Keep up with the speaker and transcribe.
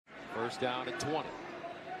first down at 20.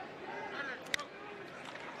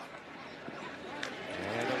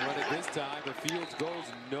 And they'll run it this time, but Fields goes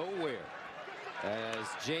nowhere as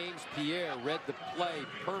James Pierre read the play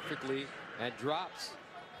perfectly and drops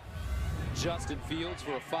Justin Fields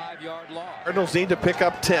for a 5-yard loss. Cardinals need to pick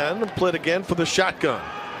up 10 and split again for the shotgun.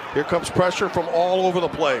 Here comes pressure from all over the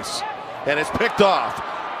place, and it's picked off.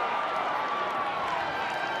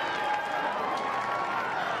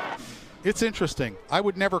 It's interesting. I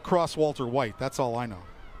would never cross Walter White. That's all I know.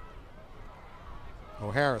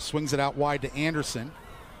 O'Hara swings it out wide to Anderson.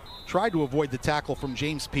 Tried to avoid the tackle from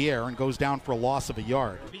James Pierre and goes down for a loss of a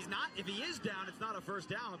yard. If he is down, it's not a first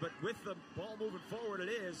down, but with the ball moving forward, it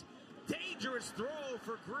is. Dangerous throw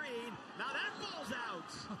for Green. Now that ball's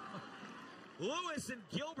out. Lewis and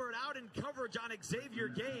Gilbert out in coverage on Xavier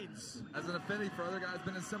Gaines. As an affinity for other guys,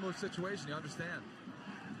 been in a similar situation, you understand.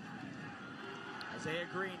 Isaiah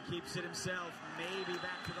Green keeps it himself, maybe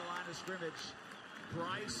back to the line of scrimmage.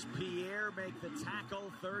 Bryce Pierre make the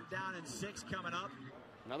tackle, 3rd down and 6 coming up.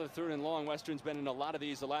 Another 3rd and long. Western's been in a lot of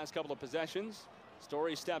these the last couple of possessions.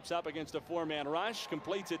 Story steps up against a 4-man rush,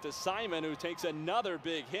 completes it to Simon, who takes another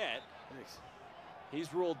big hit.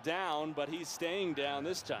 He's ruled down, but he's staying down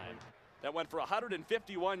this time. That went for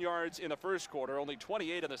 151 yards in the first quarter, only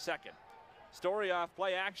 28 in the second. Story off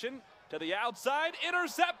play action to the outside,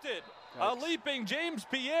 intercepted. A leaping James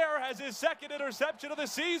Pierre has his 2nd interception of the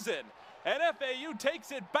season. And FAU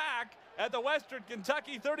takes it back at the Western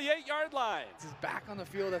Kentucky 38-yard line. This is back on the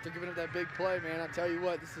field after giving up that big play, man. I'll tell you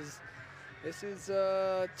what, this is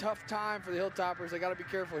a tough time for the Hilltoppers. They got to be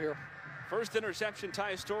careful here. First interception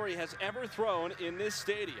Ty Story has ever thrown in this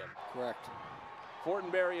stadium. Correct.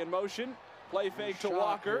 Fortenberry in motion. Play fake to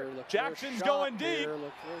Walker. Jackson's going deep. Look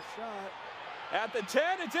for a shot. At the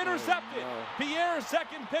 10, it's intercepted. Pierre's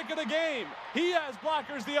 2nd pick of the game. He has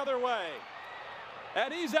blockers the other way.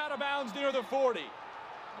 And he's out of bounds near the 40.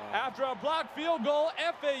 After a blocked field goal,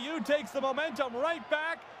 FAU takes the momentum right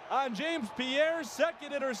back on James Pierre's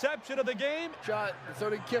 2nd interception of the game. Shot, and so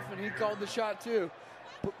did Kiffin. He called the shot too.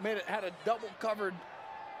 Had a double covered,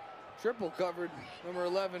 triple covered, number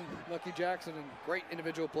 11, Lucky Jackson, and great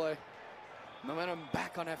individual play. Momentum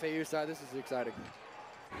back on FAU side. This is exciting.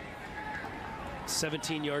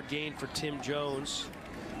 17-yard gain for Tim Jones.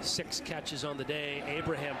 6 catches on the day.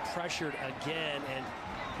 Abraham pressured again, and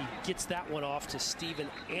he gets that one off to Steven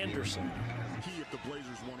Anderson. Key if the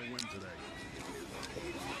Blazers want to win today.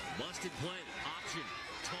 Busted play, option,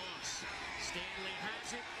 toss. Stanley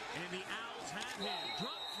has it, and the Owls have him.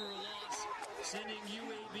 Drop for a loss, sending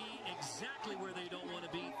UAB exactly where they don't want to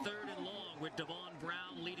be. 3rd and long with Devon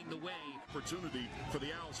Brown leading the way. Opportunity for the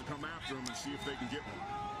Owls to come after him and see if they can get one.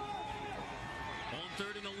 On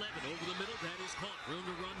 3rd and 11, over the middle, that is caught. Room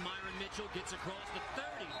to run, Myron Mitchell gets across the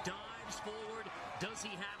 30, dives forward. Does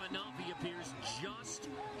he have enough? He appears just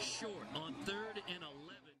short on